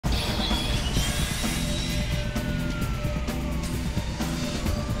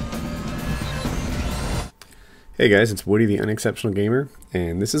Hey guys, it's Woody the Unexceptional Gamer,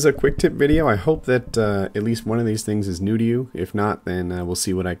 and this is a quick tip video. I hope that at least one of these things is new to you. If not, then we'll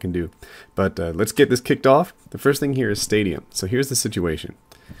see what I can do. But let's get this kicked off. The first thing here is Stadium. So here's the situation.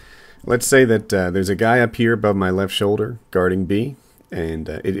 Let's say that there's a guy up here above my left shoulder guarding B, and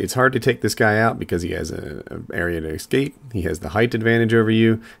it's hard to take this guy out because he has an area to escape. He has the height advantage over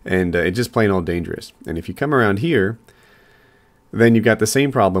you, and it's just plain old dangerous. And if you come around here, then you've got the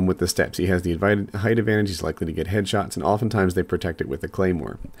same problem with the steps. He has the height advantage, he's likely to get headshots, and oftentimes they protect it with a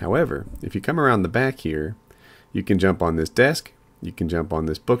claymore. However, if you come around the back here, you can jump on this desk, you can jump on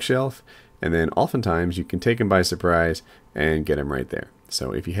this bookshelf, and then oftentimes you can take him by surprise and get him right there.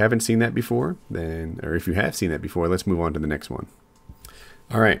 So if you haven't seen that before, or if you have seen that before, let's move on to the next one.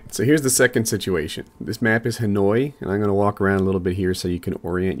 Alright, so here's the second situation. This map is Hanoi, and I'm going to walk around a little bit here so you can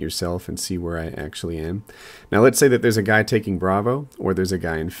orient yourself and see where I actually am. Now let's say that there's a guy taking Bravo, or there's a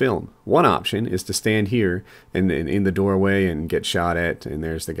guy in film. One option is to stand here and in the doorway and get shot at, and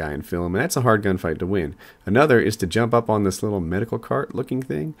there's the guy in film, and that's a hard gunfight to win. Another is to jump up on this little medical cart looking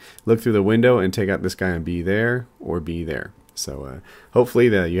thing, look through the window and take out this guy and be there, or be there. So hopefully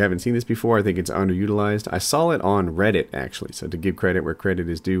you haven't seen this before. I think it's underutilized. I saw it on Reddit, actually, so to give credit where credit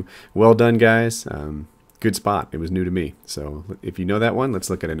is due. Well done, guys. Good spot. It was new to me. So if you know that one, let's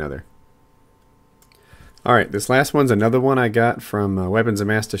look at another. Alright, this last one's another one I got from Weapons of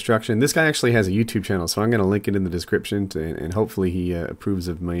Mass Destruction. This guy actually has a YouTube channel, so I'm going to link it in the description, and hopefully he approves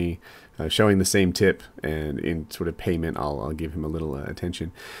of me showing the same tip, and in sort of payment I'll give him a little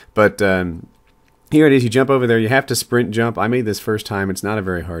attention. But here it is. You jump over there. You have to sprint jump. I made this first time. It's not a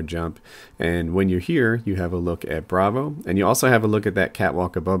very hard jump. And when you're here, you have a look at Bravo. And you also have a look at that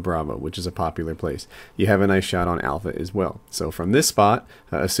catwalk above Bravo, which is a popular place. You have a nice shot on Alpha as well. So from this spot,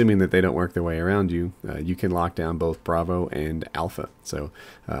 assuming that they don't work their way around you, you can lock down both Bravo and Alpha. So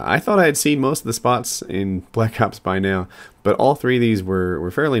I thought I had seen most of the spots in Black Ops by now, but all three of these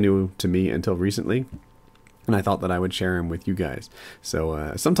were fairly new to me until recently. And I thought that I would share them with you guys.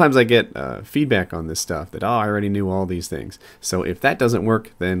 So sometimes I get feedback on this stuff that, oh, I already knew all these things. So if that doesn't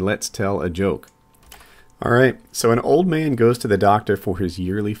work, then let's tell a joke. Alright, so an old man goes to the doctor for his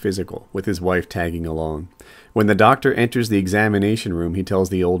yearly physical, with his wife tagging along. When the doctor enters the examination room, he tells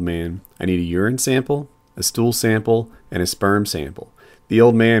the old man, I need a urine sample, a stool sample, and a sperm sample. The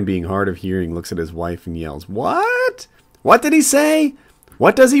old man, being hard of hearing, looks at his wife and yells, What? What did he say?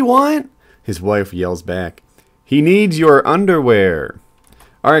 What does he want? His wife yells back, He needs your underwear.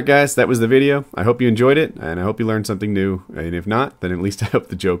 Alright guys, that was the video. I hope you enjoyed it, and I hope you learned something new. And if not, then at least I hope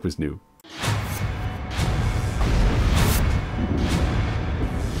the joke was new.